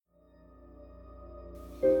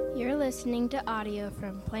You're listening to audio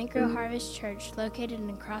from Plank Row Harvest Church located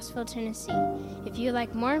in Crossville, Tennessee. If you'd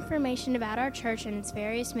like more information about our church and its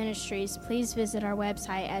various ministries, please visit our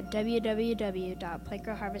website at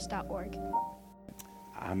www.plankrowharvest.org.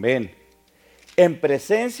 Amén. En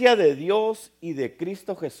presencia de Dios y de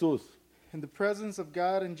Cristo Jesús, In the presence of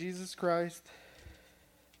God and Jesus Christ,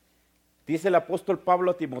 dice el apóstol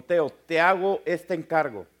Pablo a Timoteo, te hago este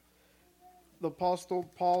encargo. the Apostle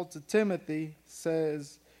Paul to Timothy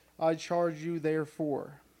says, I charge you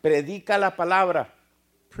therefore, Predica la palabra,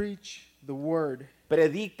 preach the word.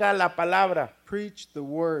 predica la palabra. Preach the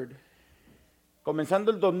word.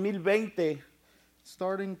 Comenzando el 2020,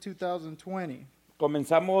 Starting 2020,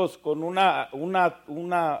 comenzamos con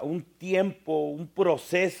un tiempo, un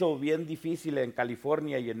proceso bien difícil en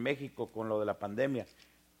California y en México con lo de la pandemia.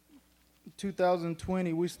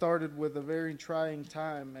 2020, we started with a very trying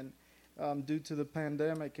time and due to the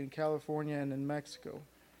pandemic in California and in Mexico.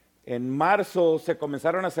 En marzo se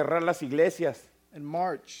comenzaron a cerrar las iglesias. In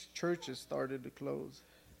March, churches started to close.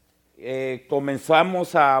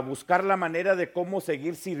 Comenzamos a buscar la manera de cómo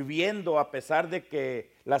seguir sirviendo a pesar de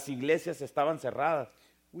que las iglesias estaban cerradas.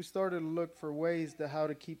 We started to look for ways to how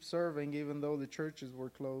to keep serving even though the churches were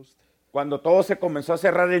closed. Cuando todo se comenzó a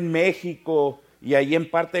cerrar en México y ahí en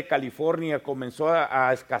parte de California comenzó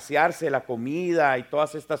a escasearse la comida y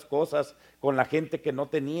todas estas cosas con la gente que no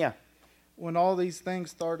tenía. When all these things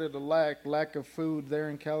started to lack of food there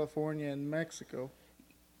in California and Mexico,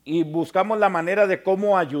 Y buscamos la manera de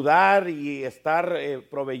cómo ayudar y estar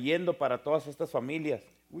proveyendo para todas estas familias.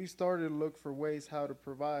 we started to look for ways how to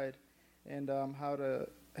provide and how to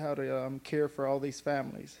care for all these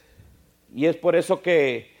families. Y es por eso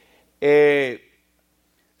que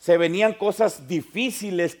se venían cosas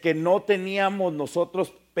difíciles que no teníamos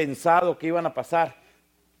nosotros pensado que iban a pasar.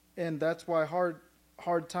 And that's why hard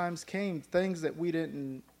times came, things that we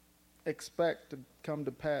didn't expect to come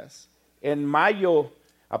to pass. En mayo,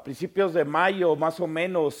 a principios de mayo más o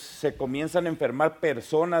menos, se comienzan a enfermar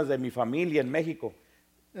personas de mi familia en México.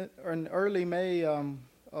 In early May, a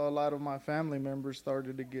lot of my family members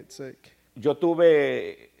started to get sick. Yo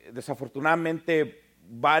tuve desafortunadamente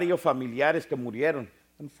varios familiares que murieron.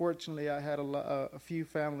 Unfortunately, I had a few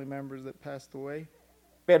family members that passed away.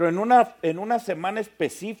 Pero en una semana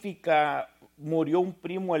específica murió un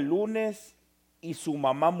primo el lunes y su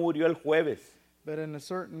mamá murió el jueves. But in a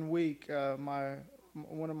certain week,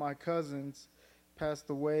 one of my cousins passed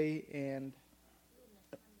away, and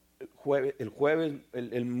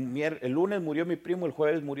El lunes murió mi primo, el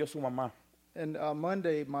jueves murió su mamá.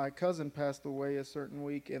 Monday my cousin passed away a certain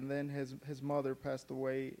week, and then his mother passed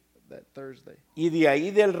away that Thursday. Y de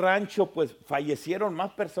ahí del rancho pues fallecieron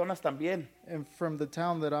más personas también. And from the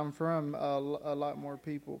town that I'm from, a lot more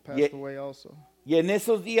people passed away also. Y en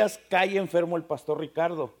esos días cae enfermo el pastor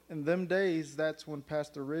Ricardo. In them days, that's when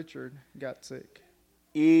Pastor Richard got sick.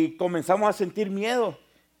 Y comenzamos a sentir miedo.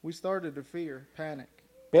 We started to fear, panic.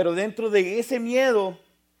 Pero dentro de ese miedo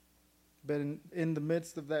But in the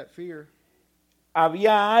midst of that fear,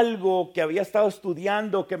 había algo que había estado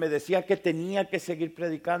estudiando que me decía que tenía que seguir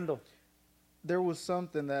predicando. there was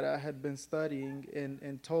something that I had been studying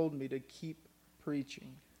and told me to keep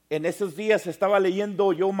preaching. En esos días estaba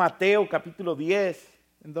leyendo yo Mateo capítulo 10,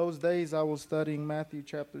 In those days, I was studying Matthew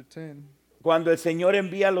chapter 10, cuando el Señor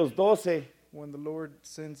envía a los 12 when the Lord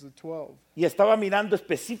sends the 12. y estaba mirando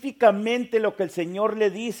específicamente lo que el Señor le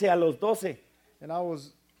dice a los 12. And I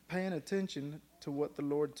was paying attention to what the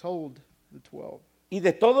Lord told the 12. Y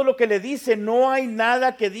de todo lo que le dice, no hay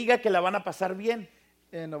nada que diga que la van a pasar bien.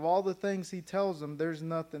 And of all the things he tells them, there's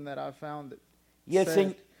nothing that I found that Y el, said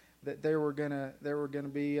Señ- that they were gonna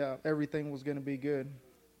be everything was gonna be good.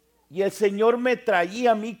 y el Señor me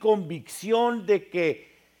traía mi convicción de que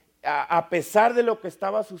a pesar de lo que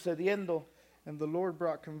estaba sucediendo, And the Lord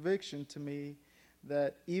brought conviction to me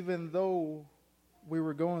that even though we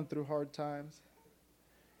were going through hard times,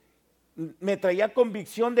 me traía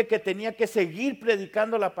convicción de que tenía que seguir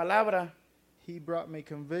predicando la palabra. he brought me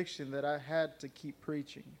conviction that I had to keep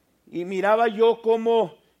preaching. Y miraba yo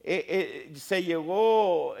cómo se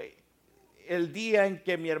llegó el día en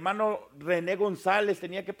que mi hermano René González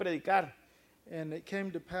tenía que predicar. And it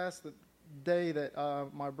came to pass the day that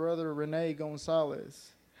my brother Rene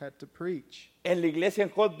Gonzalez had to preach En la iglesia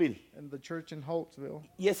en Hotville. in the church in Holtzville.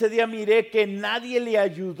 Y ese día miré que nadie le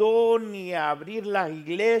ayudó ni a abrir la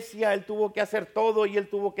iglesia. Él tuvo que hacer todo y él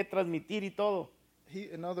tuvo que transmitir y todo.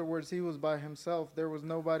 In other words, he was by himself. There was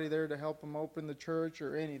nobody there to help him open the church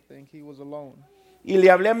or anything. He was alone. Y le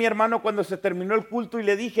hablé a mi hermano cuando se terminó el culto y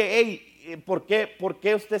le dije, hey, ¿por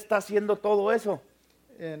qué usted está haciendo todo eso?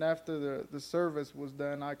 And after the service was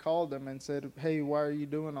done, I called him and said, hey, why are you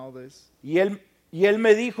doing all this? Y él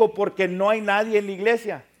me dijo, porque no hay nadie en la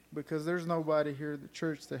iglesia. Because there's nobody here at the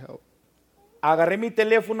church to help. Agarré mi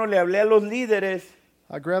teléfono, le hablé a los líderes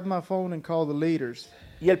I grabbed my phone and called the leaders.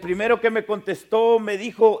 y el primero que me contestó me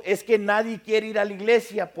dijo, es que nadie quiere ir a la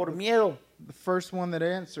iglesia por miedo. The first one that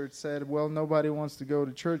answered said, well, nobody wants to go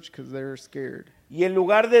to church because they're scared. Y en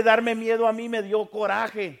lugar de darme miedo a mí, me dio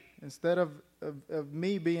coraje. Instead of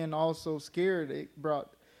me being also scared, it brought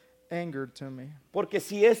anger to me. Porque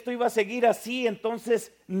si esto iba a seguir así,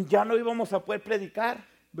 entonces ya no íbamos a poder predicar.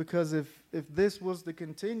 Because if this was to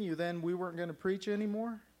continue, then we weren't going to preach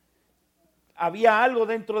anymore. Había algo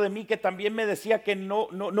dentro de mí que también me decía que no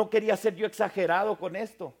quería ser yo exagerado con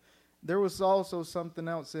esto. There was also something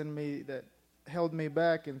else in me that held me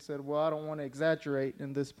back and said, well, I don't want to exaggerate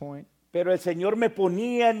in this point. Pero el Señor me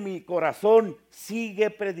ponía en mi corazón, sigue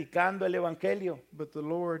predicando el Evangelio. But the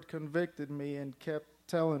Lord convicted me and kept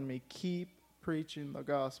telling me, keep preaching the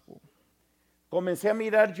gospel. Comencé a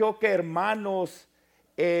mirar yo que hermanos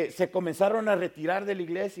se comenzaron a retirar de la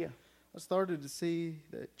iglesia. I started to see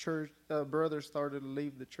that brothers started to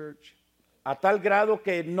leave the church. A tal grado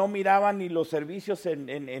que no miraban ni los servicios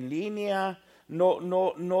en línea, no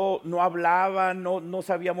hablaban, no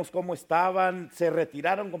sabíamos cómo estaban, se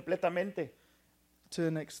retiraron completamente. To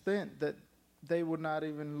an extent that they would not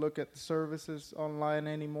even look at the services online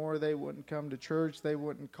anymore. They wouldn't come to church. They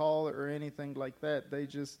wouldn't call or anything like that. They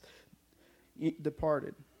just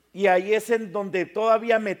departed. Y ahí es en donde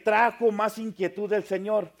todavía me trajo más inquietud del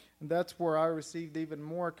Señor. And that's where I received even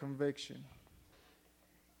more conviction.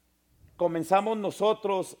 Comenzamos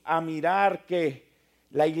nosotros a mirar que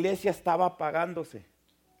la iglesia estaba apagándose,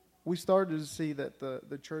 We started to see that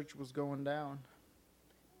the church was going down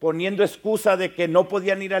poniendo excusa de que no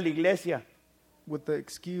podían ir a la iglesia. with the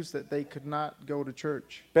excuse that they could not go to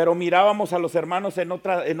church. Pero mirábamos a los hermanos en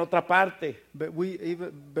otra parte, But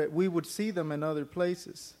we would see them in other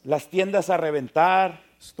places. las tiendas a reventar,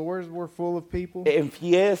 Stores were full of people, en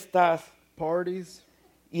fiestas, parties.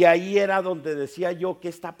 y ahí era donde decía yo, ¿qué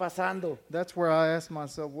está pasando? That's where I asked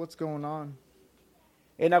myself, what's going on?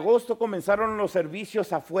 En agosto comenzaron los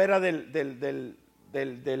servicios afuera del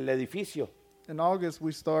edificio, In August,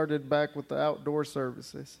 we started back with the outdoor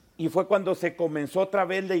services. y fue cuando se comenzó otra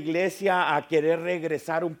vez la iglesia a querer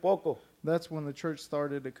regresar un poco. That's when the church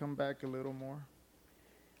started to come back a little more.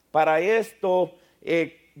 Para esto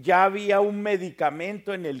ya había un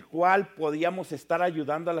medicamento en el cual podíamos estar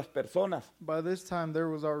ayudando a las personas. By this time, there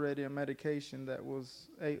was already a medication that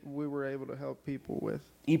we were able to help people with.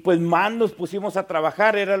 Y pues más nos pusimos a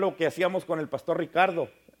trabajar, era lo que hacíamos con el pastor Ricardo.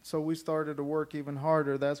 So we started to work even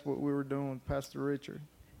harder. That's what we were doing with Pastor Richard.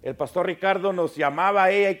 El pastor Ricardo nos llamaba,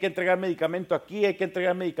 hay que entregar medicamento aquí, hay que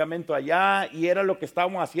entregar medicamento allá, y era lo que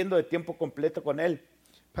estábamos haciendo de tiempo completo con él.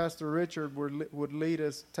 Pastor Richard would lead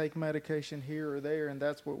us, take medication here or there, and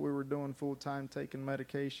that's what we were doing full time, taking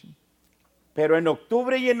medication. Pero en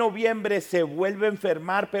octubre y en noviembre se vuelve a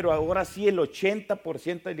enfermar, pero ahora sí el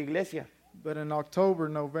 80% de la iglesia. But in October,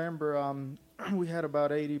 November, we had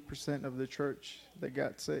about 80% of the church that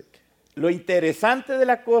got sick. Lo interesante de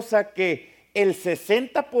la cosa que el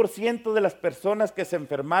 60% de las personas que se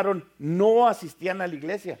enfermaron no asistían a la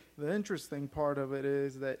iglesia. The interesting part of it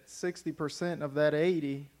is that 60% of that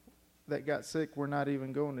 80 that got sick were not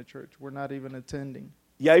even going to church, were not even attending.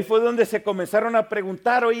 Y ahí fue donde se comenzaron a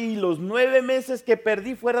preguntar, oye, ¿y los 9 meses que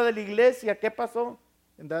perdí fuera de la iglesia, qué pasó?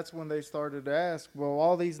 And that's when they started to ask, well,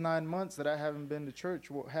 all these 9 months that I haven't been to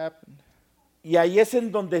church, what happened? Y ahí es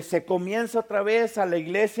en donde se comienza otra vez a la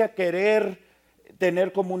iglesia a querer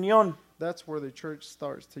tener comunión. That's where the church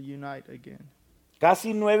starts to unite again.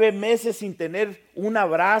 Casi 9 meses sin tener un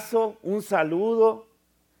abrazo, un saludo.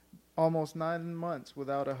 Almost 9 months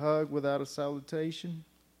without a hug, without a salutation.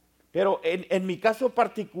 Pero en mi caso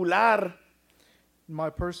particular, In my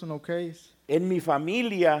personal case, en mi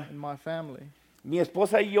familia, in my family, mi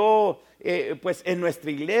esposa y yo, pues en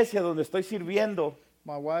nuestra iglesia donde estoy sirviendo,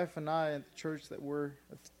 my wife and I at the church that we're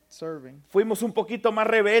serving, fuimos un poquito más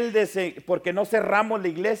rebeldes porque no cerramos la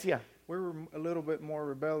iglesia. we were a little bit more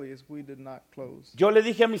rebellious. We did not close. Yo le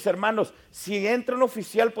dije a mis hermanos, si entra un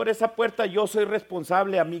oficial por esa puerta, yo soy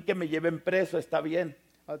responsable, a mí que me lleven preso, está bien.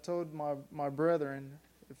 I told my brethren,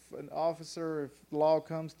 if an officer, if law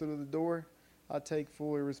comes through the door, I take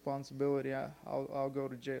full responsibility. I'll go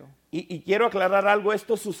to jail. Y quiero aclarar algo,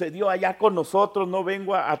 esto sucedió allá con nosotros, no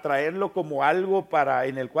vengo a traerlo como algo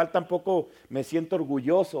en el cual tampoco me siento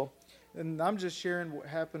orgulloso. And I'm just sharing what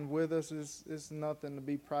happened with us. It's nothing to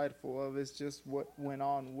be prideful of. It's just what went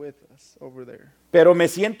on with us over there. Pero me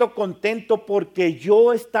siento contento porque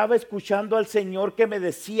yo estaba escuchando al Señor que me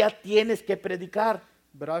decía, tienes que predicar.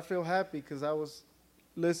 But I feel happy because I was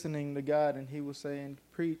listening to God and He was saying,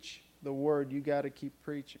 preach the word. You got to keep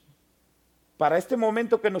preaching. Para este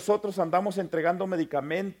momento que nosotros andamos entregando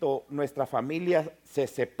medicamento, nuestra familia se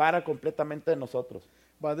separa completamente de nosotros.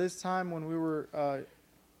 By this time when we were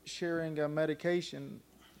sharing medication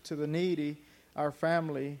to the needy, our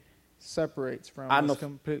family separates from us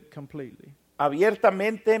completely.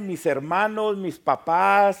 Abiertamente mis hermanos, mis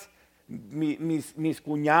papás, mis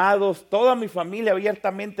cuñados, toda mi familia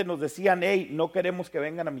abiertamente nos decían, hey, no queremos que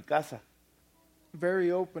vengan a mi casa.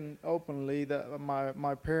 Very openly, that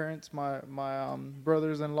my parents, my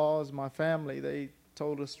brothers-in-laws, my family, they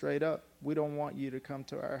told us straight up, we don't want you to come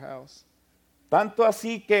to our house. Tanto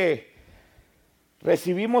así que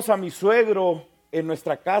recibimos a mi suegro en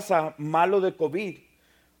nuestra casa malo de COVID.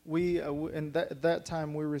 In that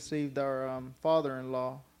time we received our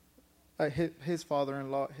father-in-law, his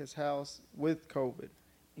father-in-law, his house with COVID.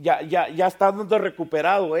 Ya está dando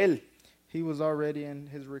recuperado él. He was already in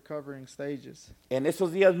his recovering stages. En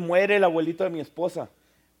esos días muere el abuelito de mi esposa.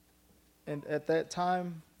 And at that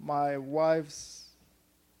time, my wife's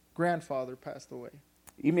grandfather passed away.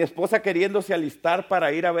 Y mi esposa queriéndose alistar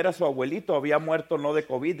para ir a ver a su abuelito, había muerto no de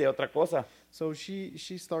COVID, de otra cosa. So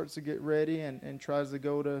she starts to get ready and tries to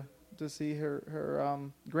go to see her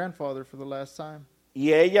grandfather for the last time.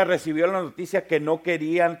 Y ella recibió la noticia que no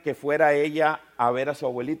querían que fuera ella a ver a su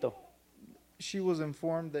abuelito. She was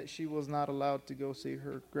informed that she was not allowed to go see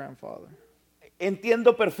her grandfather.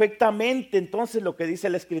 Entiendo perfectamente entonces lo que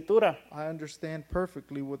dice la Escritura. I understand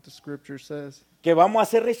perfectly what the scripture says. Que vamos a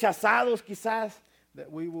ser rechazados quizás.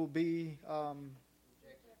 That we will be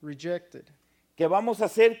rejected. Que vamos a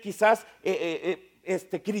ser quizás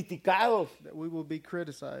criticados. That we will be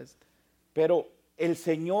criticized. Pero el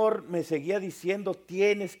Señor me seguía diciendo,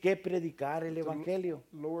 tienes que predicar el Evangelio.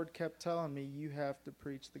 The Lord kept telling me, you have to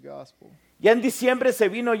preach the gospel. Ya en diciembre se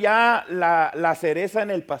vino ya la cereza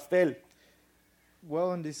en el pastel.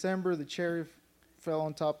 Well, in December, the cherry fell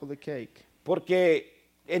on top of the cake. Porque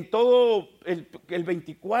en todo el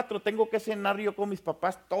 24 tengo que cenar yo con mis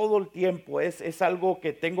papás todo el tiempo. Es algo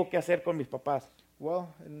que tengo que hacer con mis papás.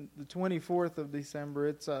 Well, in the 24th of December,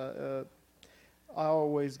 it's I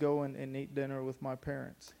always go and eat dinner with my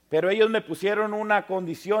parents. Pero ellos me pusieron una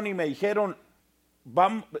condición y me dijeron,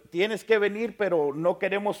 tienes que venir, pero no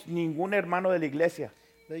queremos ningún hermano de la iglesia.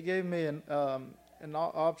 They gave me an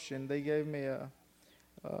option. They gave me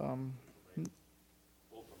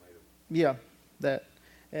that.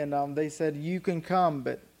 And they said, you can come,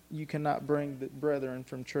 but you cannot bring the brethren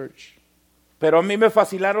from church. Pero a mí me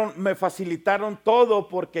facilitaron todo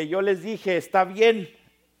porque yo les dije, está bien,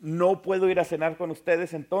 no puedo ir a cenar con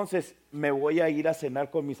ustedes, entonces me voy a ir a cenar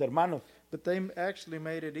con mis hermanos. But they actually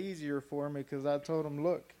made it easier for me because I told them,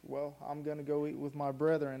 look, well, I'm going to go eat with my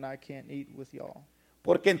brethren. I can't eat with y'all.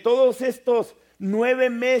 Porque en todos estos 9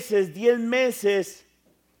 meses, 10 meses,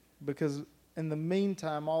 because in the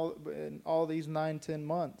meantime, in all these 9-10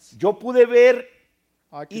 months, yo pude ver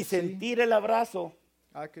I y could see, sentir el abrazo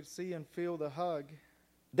I could see and feel the hug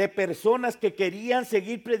de personas que querían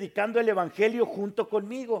seguir predicando el evangelio junto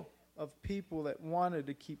conmigo, of people that wanted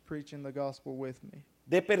to keep preaching the gospel with me,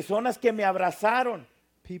 de personas que me abrazaron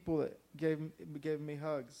people that gave me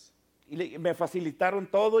hugs. y me facilitaron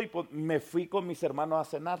todo y me fui con mis hermanos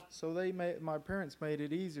a cenar. So my parents made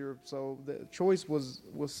it easier. So the choice was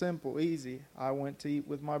simple, easy. I went to eat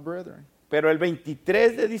with my brethren. Pero el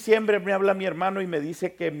 23 de diciembre me habla mi hermano y me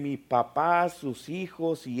dice que mi papá, sus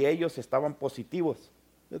hijos y ellos estaban positivos.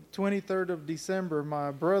 The 23rd of December,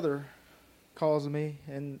 my brother calls me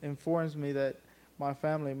and informs me that my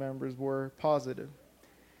family members were positive.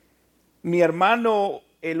 Mi hermano,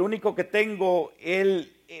 el único que tengo, él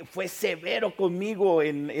fue severo conmigo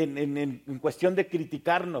en cuestión de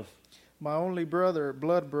criticarnos. My only brother,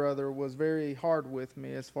 blood brother, was very hard with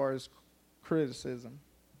me as far as criticism.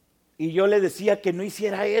 Y yo le decía que no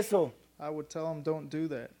hiciera eso. I would tell him, don't do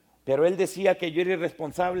that. Pero él decía que yo era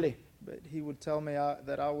irresponsable. But he would tell me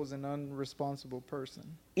that I was an unresponsible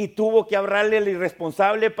person. Y tuvo que hablarle al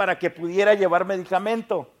irresponsable para que pudiera llevar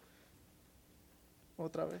medicamento.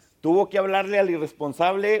 Otra vez. Tuvo que hablarle al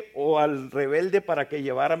irresponsable o al rebelde para que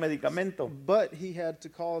llevara medicamento. But he had to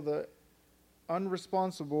call the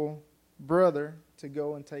unresponsible brother to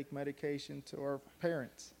go and take medication to our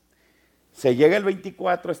parents. Se llega el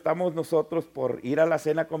 24, estamos nosotros por ir a la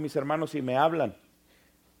cena con mis hermanos y me hablan.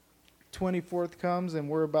 24th comes and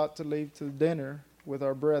we're about to leave to dinner with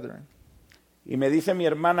our brethren. Y me dice mi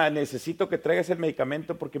hermana, necesito que traigas el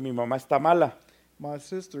medicamento porque mi mamá está mala. My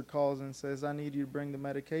sister calls and says, I need you to bring the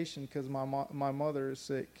medication because my mother is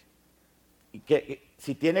sick. Y que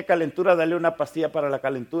si tiene calentura, dale una pastilla para la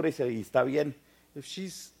calentura y está bien. If she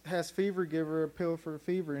has fever, give her a pill for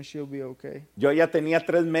fever and she'll be okay. Yo ya tenía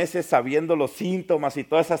 3 meses sabiendo los síntomas y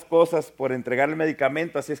todas esas cosas por entregar el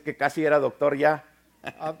medicamento, así es que casi era doctor ya.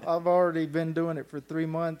 I've already been doing it for 3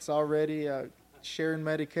 months already, sharing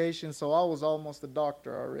medication, so I was almost a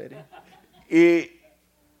doctor already. Y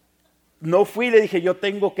no fui, le dije, yo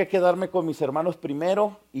tengo que quedarme con mis hermanos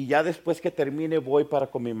primero y ya después que termine voy para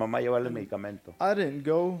con mi mamá llevarle el medicamento. I didn't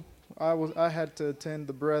go. I had to attend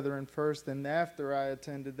the brethren first, and after I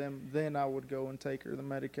attended them, then I would go and take her the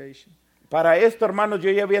medication. Para esto, hermanos, yo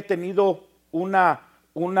ya había tenido una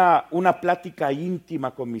plática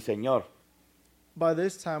íntima con mi Señor. By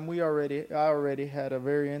this time, I already had a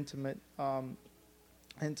very intimate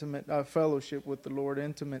fellowship with the Lord,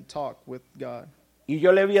 intimate talk with God. Y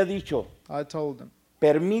yo le había dicho, I told him,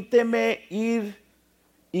 permíteme ir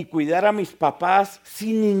y cuidar a mis papás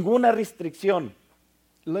sin ninguna restricción.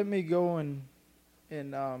 let me go and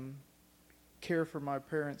care for my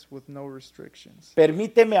parents with no restrictions.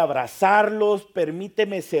 Permíteme abrazarlos,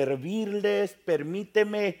 permíteme servirles,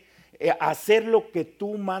 permíteme hacer lo que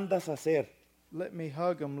tú mandas hacer. Let me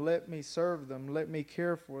hug them, let me serve them, let me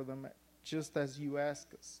care for them, just as you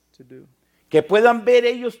ask us to do, Que puedan ver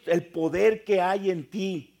ellos el poder que hay en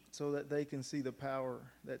ti. so that they can see the power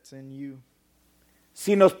that's in you.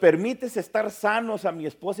 Si nos permites estar sanos a mi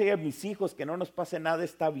esposa y a mis hijos, que no nos pase nada,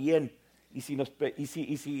 está bien. Y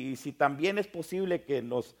si también es posible que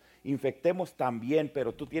nos infectemos, también,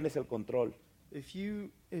 pero tú tienes el control. If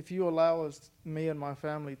you allow us, me and my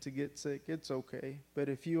family, to get sick, it's okay. But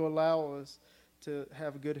if you allow us to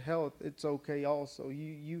have good health, it's okay also.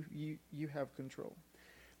 You have control.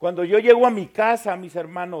 Cuando yo llego a mi casa, mis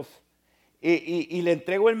hermanos, y le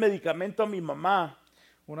entrego el medicamento a mi mamá,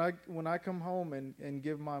 When I come home and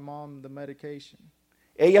give my mom the medication,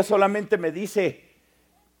 ella solamente me dice,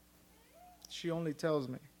 she only tells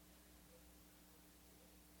me,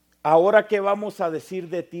 ¿ahora qué vamos a decir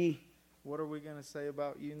de ti? what are we going to say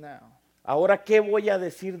about you now? ¿Ahora qué voy a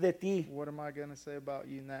decir de ti? What am I going to say about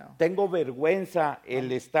you now? Tengo vergüenza el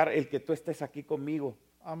que tú estés aquí conmigo.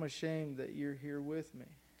 I'm ashamed that you're here with me.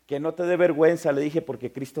 Que no te dé vergüenza, le dije,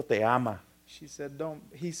 porque Cristo te ama. He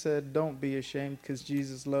said, don't be ashamed because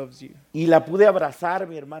Jesus loves you. Y la pude abrazar,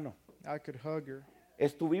 mi hermano. I could hug her.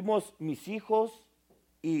 Estuvimos mis hijos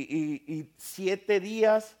y 7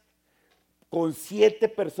 días con 7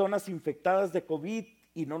 personas infectadas de COVID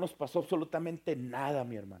y no nos pasó absolutamente nada,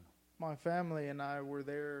 mi hermano. My family and I were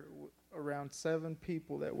there around 7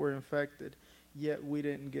 people that were infected, yet we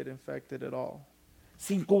didn't get infected at all.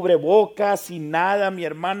 Sin cubrebocas, sin nada, mi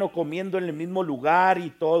hermano, comiendo en el mismo lugar y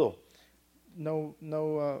todo. No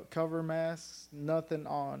cover masks, nothing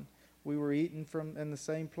on. We were eating in the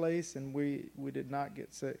same place, and we did not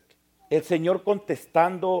get sick. El Señor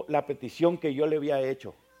contestando la petición que yo le había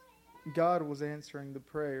hecho. God was answering the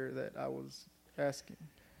prayer that I was asking.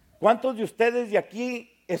 ¿Cuántos de ustedes de aquí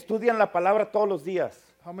estudian la palabra todos los días?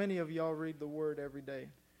 How many of y'all read the word every day?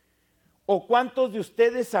 ¿O cuántos de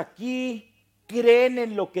ustedes aquí creen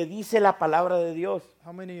en lo que dice la palabra de Dios?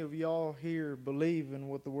 How many of y'all here believe in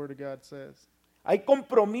what the word of God says? Hay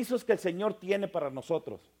compromisos que el Señor tiene para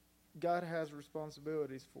nosotros. God has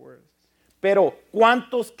responsibilities for us. Pero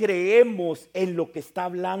 ¿cuántos creemos en lo que está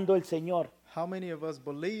hablando el Señor? How many of us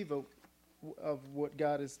believe of what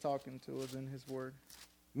God is talking to us in his word?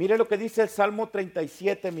 Mire lo que dice el Salmo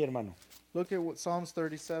 37, mi hermano. Look at what Psalms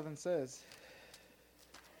 37 says.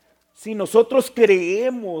 Si nosotros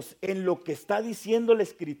creemos en lo que está diciendo la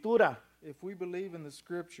Escritura, If we believe in the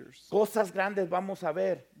scriptures, cosas grandes vamos a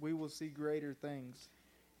ver. we will see greater things.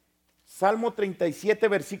 Salmo 37,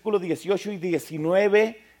 versículos 18 y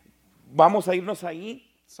 19. Vamos a irnos ahí.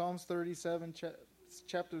 Psalms 37,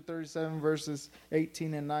 chapter 37, verses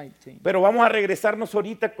 18 and 19. Pero vamos a regresarnos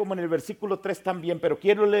ahorita como en el versículo 3 también. Pero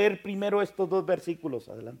quiero leer primero estos 2 versículos.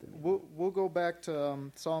 Adelante. We'll go back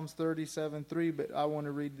to Psalms 37:3, but I want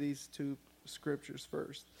to read these 2 scriptures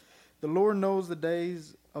first. The Lord knows the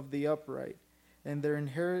days of the upright, and their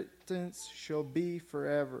inheritance shall be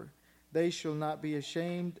forever. They shall not be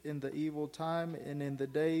ashamed in the evil time, and in the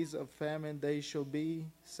days of famine they shall be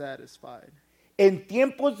satisfied. En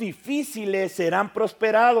tiempos difíciles serán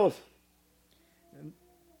prosperados.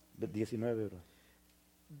 19, bro.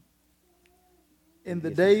 In the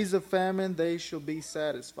days of famine they shall be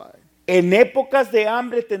satisfied. En épocas de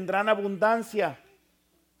hambre tendrán abundancia.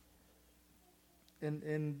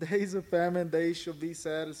 In days of famine they shall be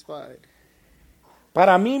satisfied.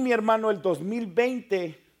 Para mí, mi hermano, el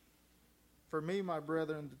 2020 For me, my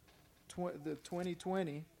brethren, the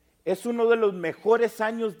 2020 es uno de los mejores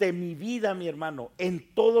años de mi vida, mi hermano,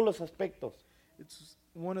 en todos los aspectos. it's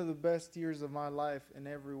one of the best years of my life in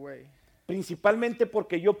every way. Principalmente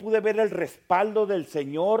porque yo pude ver el respaldo del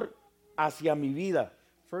Señor hacia mi vida.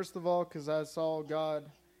 First of all, because I saw God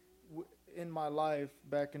in my life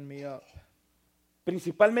backing me up.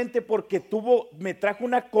 Principalmente porque me trajo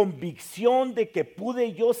una convicción de que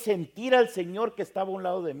pude yo sentir al Señor que estaba a un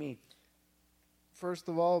lado de mí. First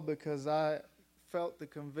of all, because I felt the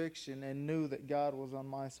conviction and knew that God was on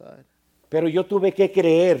my side. Pero yo tuve que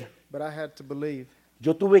creer, But I had to believe.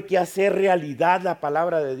 yo tuve que hacer realidad la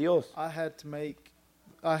palabra de Dios. I had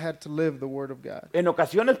to live the Word of God. En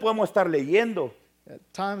ocasiones podemos estar leyendo, At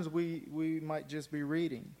times we might just be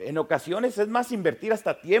reading. en ocasiones es más invertir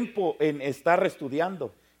hasta tiempo en estar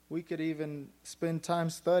estudiando. We could even spend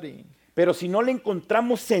time studying. Pero si no le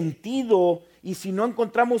encontramos sentido y si no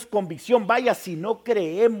encontramos convicción, vaya, si no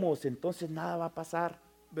creemos, entonces nada va a pasar.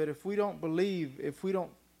 But if we don't believe, if we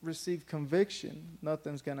don't receive conviction,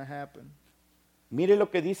 nothing's going to happen. Mire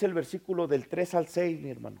lo que dice el versículo del 3 al 6, mi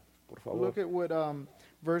hermano, por favor. Look at what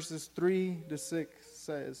verses 3 to 6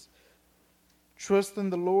 says. Trust in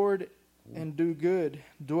the Lord and do good.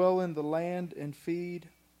 Dwell in the land and feed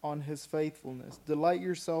on his faithfulness. Delight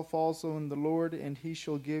yourself also in the Lord, and he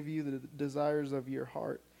shall give you the desires of your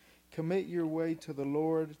heart. Commit your way to the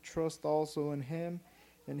Lord. Trust also in him,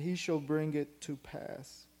 and he shall bring it to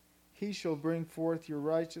pass. He shall bring forth your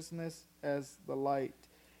righteousness as the light,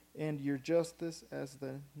 and your justice as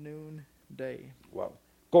the noonday. Wow.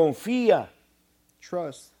 Confía,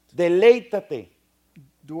 Trust, deleítate,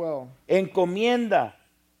 dwell. encomienda.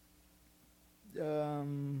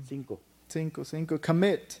 5. 5.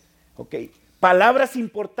 Commit. Ok. Palabras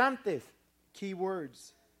importantes. Key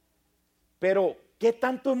words. Pero, ¿qué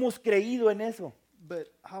tanto hemos creído en eso? But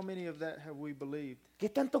how many of that have we believed? ¿Qué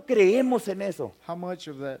tanto creemos en eso? How much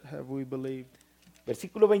of that have we believed?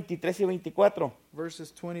 Versículos 23 y 24.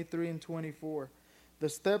 Verses 23 and 24. The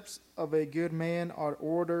steps of a good man are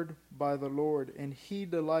ordered by the Lord, and he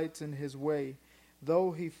delights in his way.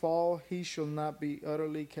 Though he fall, he shall not be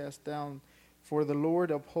utterly cast down, for the Lord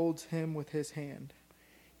upholds him with his hand.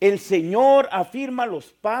 El Señor afirma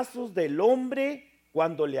los pasos del hombre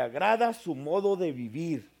cuando le agrada su modo de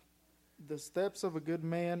vivir. The steps of a good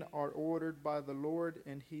man are ordered by the Lord,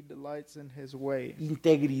 and he delights in his way.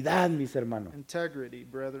 Integridad, mis hermanos. Integrity,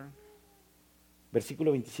 brethren.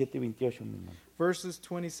 Versículos 27 y 28, mi hermano. Verses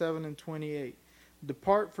 27 and 28.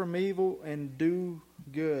 Depart from evil and do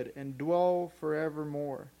good, and dwell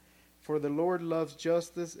forevermore. For the Lord loves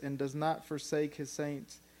justice and does not forsake his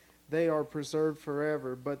saints. They are preserved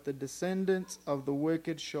forever, but the descendants of the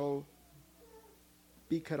wicked shall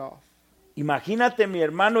be cut off. Imagínate, mi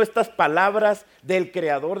hermano, estas palabras del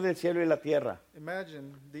Creador del cielo y la tierra.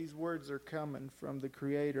 Imagine these words are coming from the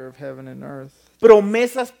Creator of heaven and earth.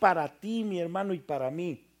 Promesas para ti, mi hermano, y para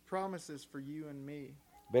mí. Promises for you and me.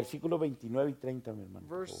 Versículos 29 y 30, mi hermano.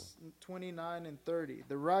 por favor. Verse 29 and 30.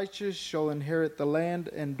 The righteous shall inherit the land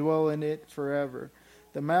and dwell in it forever.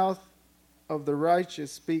 The mouth of the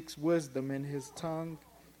righteous speaks wisdom, and his tongue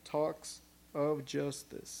talks of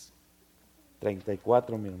justice. 34,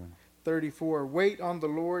 mi hermano. 34. Wait on the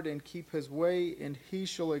Lord and keep his way, and he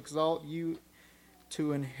shall exalt you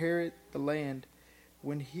to inherit the land.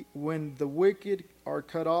 When the wicked are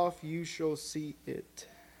cut off, you shall see it.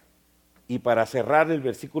 Y para cerrar el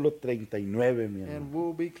versículo 39, mi hermano. And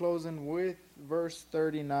we'll be closing with verse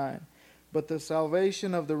 39. But the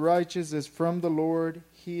salvation of the righteous is from the Lord.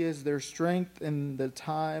 He is their strength in the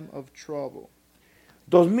time of trouble.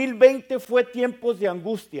 2020 fue tiempos de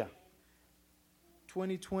angustia.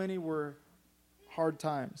 2020 were hard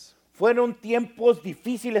times. Fueron tiempos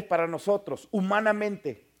difíciles para nosotros,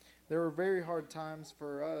 humanamente. There were very hard times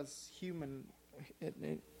for us,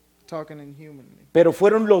 talking in humanly. Pero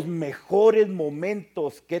fueron los mejores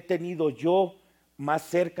momentos que he tenido yo más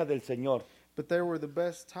cerca del Señor. But there were the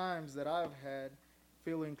best times that I've had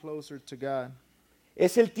feeling closer to God.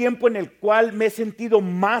 Es el tiempo en el cual me he sentido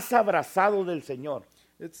más abrazado del Señor.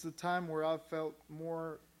 It's the time where I felt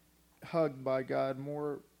more hugged by God,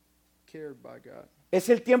 more cared by God. Es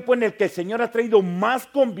el tiempo en el que el Señor ha traído más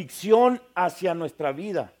convicción hacia nuestra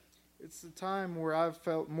vida. It's the time where I've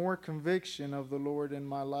felt more conviction of the Lord in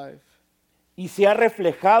my life. Y se ha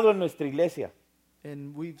reflejado en nuestra iglesia.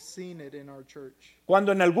 And we've seen it in our church.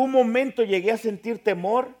 Cuando en algún momento llegué a sentir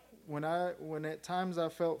temor, When at times I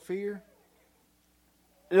felt fear,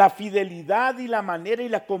 la fidelidad y la manera y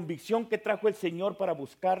la convicción que trajo el Señor para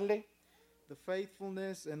buscarle, the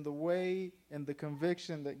faithfulness and the way and the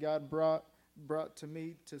conviction that God brought brought to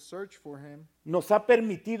me to search for him, nos ha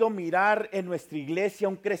permitido mirar en nuestra iglesia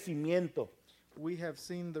un crecimiento we have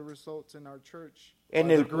seen the results in our church, en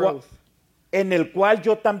the el, growth, en el cual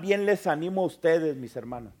yo también les animo a ustedes, mis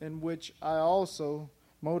hermanos. in which I also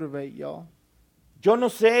motivate y'all. Yo no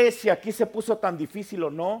sé si aquí se puso tan difícil o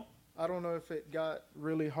no, I don't know if it got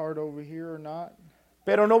really hard over here or not,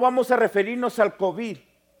 pero no vamos a referirnos al COVID.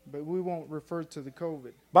 but we won't refer to the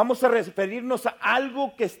COVID. Vamos a referirnos a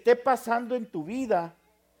algo que esté pasando en tu vida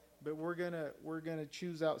But we're gonna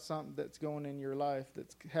choose out something that's going in your life,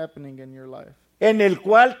 that's happening in your life, en el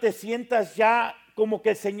cual te sientas ya como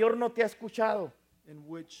que el Señor no te ha escuchado. in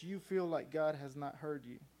which you feel like God has not heard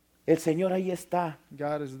you. El Señor ahí está.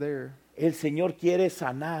 God is there. El Señor quiere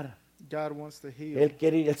sanar. God wants to heal.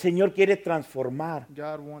 El Señor quiere transformar.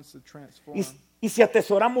 God wants to transform. Y si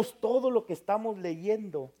atesoramos todo lo que estamos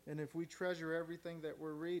leyendo, And if we treasure everything that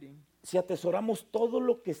we're reading, si atesoramos todo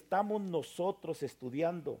lo que estamos nosotros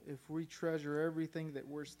estudiando, if we treasure everything that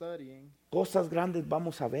we're studying, cosas grandes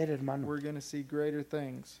vamos a ver, hermano. we're going to see greater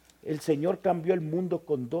things. El Señor cambió el mundo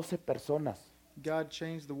con 12 personas. God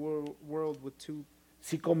changed the world with two.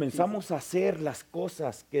 Si comenzamos a hacer las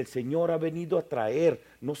cosas que el Señor ha venido a traer,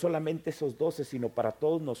 no solamente esos 12, sino para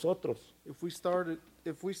todos nosotros, If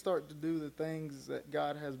we start to do the things that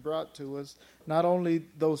God has brought to us, not only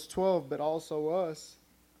those 12, but also us,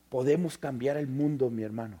 podemos cambiar el mundo, mi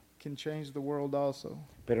hermano. can change the world also.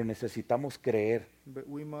 Pero necesitamos creer. But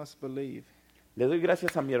we must believe. Le doy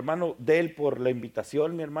gracias a mi hermano Del por la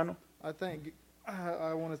invitación, mi hermano.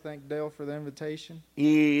 I want to thank Dale for the invitation.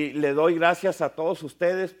 Y le doy gracias a todos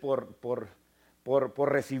ustedes por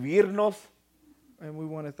recibirnos. And we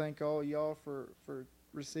want to thank all y'all for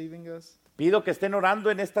receiving us. Pido que estén orando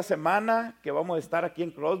en esta semana, que vamos a estar aquí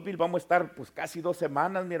en Crossville. Vamos a estar pues casi 2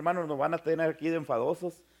 semanas, mi hermano, nos van a tener aquí de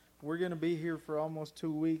enfadosos. We're going to be here for almost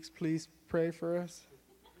 2 weeks. Please pray for us.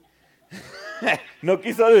 No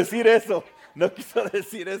quiso decir eso. No quiso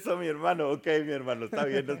decir eso, mi hermano. Ok, mi hermano, está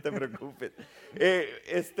bien, no te preocupes.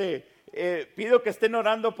 Pido que estén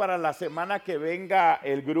orando para la semana que venga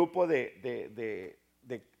el grupo de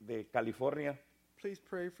California. Please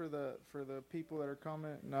pray for the people that are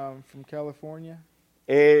coming from California.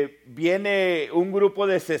 Viene un grupo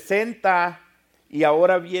de 60 y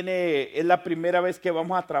ahora es la primera vez que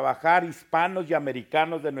vamos a trabajar hispanos y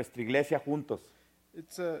americanos de nuestra iglesia juntos.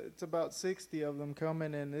 It's about 60 of them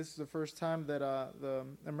coming, and this is the first time that the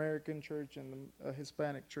American church and the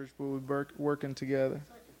Hispanic church will be working together.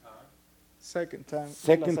 Second time.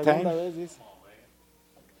 Second La segunda time. vez, dice.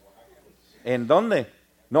 ¿En dónde?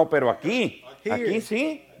 No, pero aquí. Here. ¿Aquí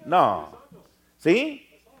sí? No. ¿Sí?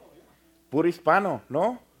 Puro hispano,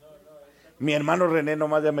 ¿no? Mi hermano René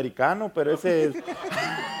nomás de americano, pero ese es...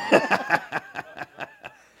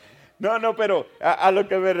 No, pero a lo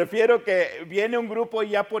que me refiero que viene un grupo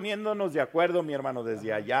ya poniéndonos de acuerdo, mi hermano,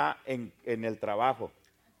 desde allá en el trabajo.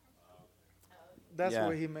 That's Yeah.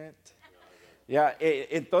 what he meant. Ya,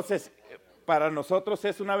 entonces, para nosotros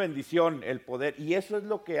es una bendición el poder, y eso es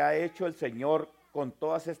lo que ha hecho el Señor con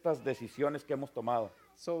todas estas decisiones que hemos tomado.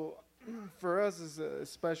 So for us, it's a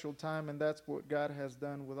special time, and that's what God has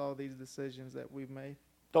done with all these decisions that we've made.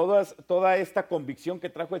 Toda esta convicción que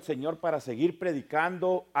trajo el Señor para seguir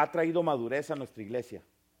predicando ha traído madurez a nuestra iglesia.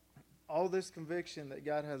 All this conviction that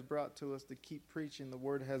God has brought to us to keep preaching the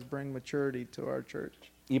word has bring maturity to our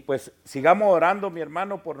church. Y pues sigamos orando, mi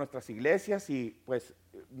hermano, por nuestras iglesias, y pues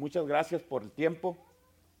muchas gracias por el tiempo.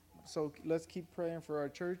 So let's keep praying for our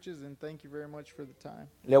churches, and thank you very much for the time.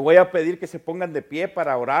 Le voy a pedir que se pongan de pie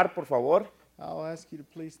para orar, por favor. I'll ask you to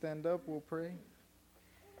please stand up. We'll pray.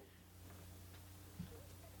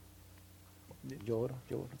 Yo oro.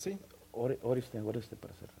 Sí. Ore usted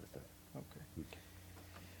para hacer esto. Okay.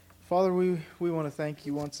 Father, we want to thank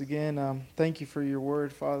you once again. Thank you for your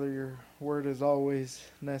word, Father. Your word is always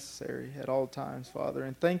necessary at all times, Father.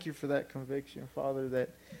 And thank you for that conviction, Father, that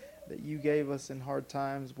you gave us in hard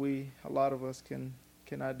times. A lot of us can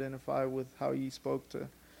identify with how you spoke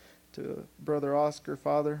to Brother Oscar,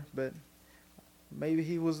 Father, but maybe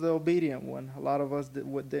he was the obedient one. A lot of us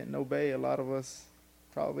didn't obey. A lot of us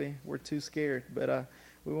probably were too scared. But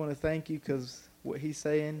we want to thank you because what he's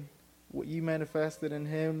saying, what you manifested in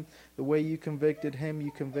him, the way you convicted him,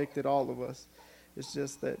 you convicted all of us. It's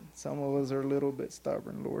just that some of us are a little bit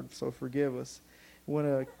stubborn, Lord, so forgive us. We want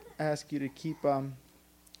to ask you to keep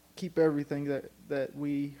everything that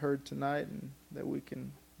we heard tonight, and that we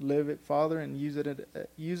can live it, Father, and use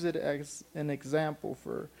it as an example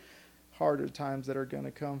for harder times that are going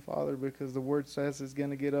to come, Father, because the word says it's going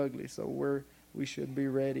to get ugly, so we should be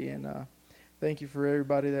ready. And thank you for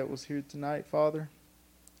everybody that was here tonight, Father.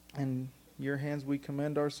 And your hands we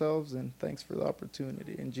commend ourselves, and thanks for the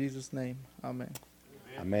opportunity. In Jesus' name, amen.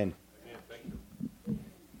 Amén. Thank you.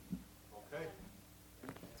 Okay.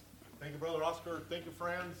 Thank you, Brother Oscar. Thank you,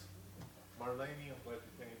 friends. Marlene, I'm glad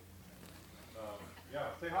you came. Yeah,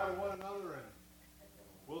 say hi to one another, and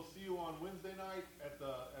we'll see you on Wednesday night at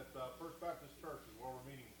the